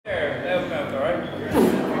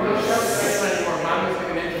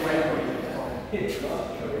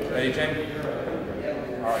Ready, Jamie?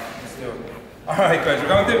 Alright, let's do it. Alright guys, we're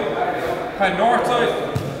going to do kind of north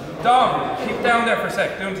side. Dom, keep down there for a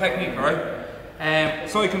sec, doing technique, alright?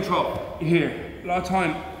 Side control, here. A lot of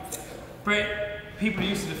time, people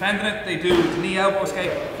used to defending it, they do the knee elbow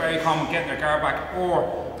escape, very common, getting their guard back,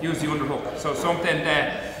 or use the underhook. So something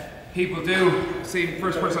that people do, see the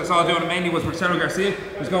first person I saw doing it mainly was Marcelo Garcia,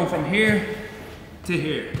 was going from here to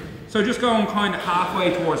here. So just going kind of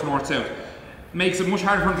halfway towards north-south. Makes it much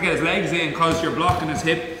harder for him to get his legs in because you're blocking his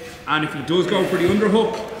hip, and if he does go for the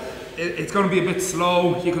underhook, it's going to be a bit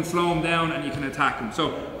slow. You can slow him down and you can attack him.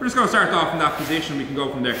 So we're just going to start off in that position. We can go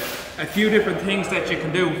from there. A few different things that you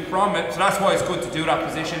can do from it, so that's why it's good to do that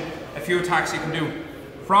position. A few attacks you can do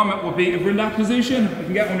from it will be, if we're in that position, you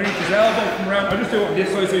can get underneath his elbow, come around. I'll just do it on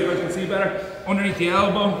this side so you guys can see better. Underneath the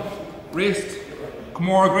elbow, wrist,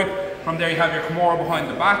 Kimura grip. From there you have your Kimura behind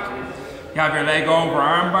the back. You have your leg over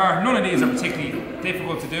arm bar. None of these are particularly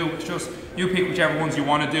difficult to do. It's just you pick whichever ones you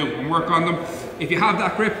want to do and work on them. If you have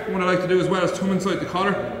that grip, what I like to do as well is thumb inside the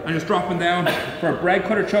collar and just dropping down for a bread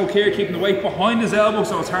cutter choke here, keeping the weight behind his elbow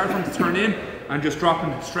so it's hard for him to turn in, and just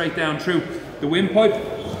dropping straight down through the windpipe.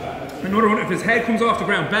 Another one, if his head comes off the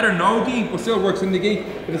ground, better no gi, but still works in the gi.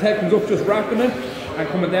 If his head comes up, just wrapping it and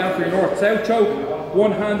coming down for your north-south choke,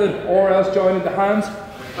 one-handed or else joining the hands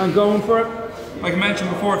and going for it. Like I mentioned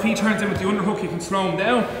before, if he turns in with the underhook, you can slow him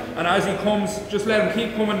down, and as he comes, just let him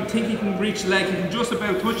keep coming. Think he can reach the leg, he can just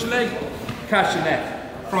about touch the leg, catch the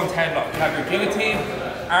neck, front headlock. You have your guillotine,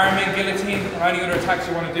 arm in guillotine, or any other attacks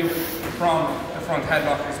you want to do from the front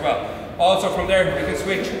headlock as well. Also from there, you can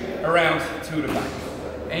switch around to the back.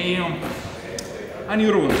 Any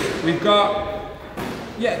other ones? We've got,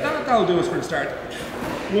 yeah, that'll do us for the start.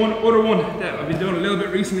 One other one that I've been doing a little bit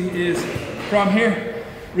recently is from here,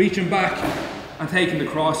 reaching back and taking the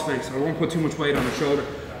crossface. So I won't put too much weight on the shoulder.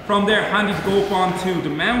 From there, handy to go up onto the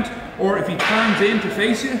mount, or if he turns in to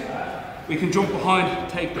face you, we can jump behind,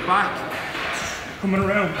 take the back, coming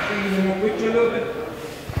around, bringing him up with you a little bit,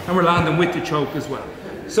 and we're landing with the choke as well.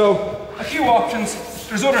 So a few options.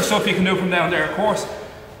 There's other stuff you can do from down there, of course.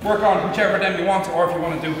 Work on whichever of them you want, or if you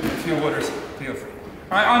want to do a few others, feel free.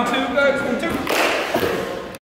 All right, on two, guys, 1, 2.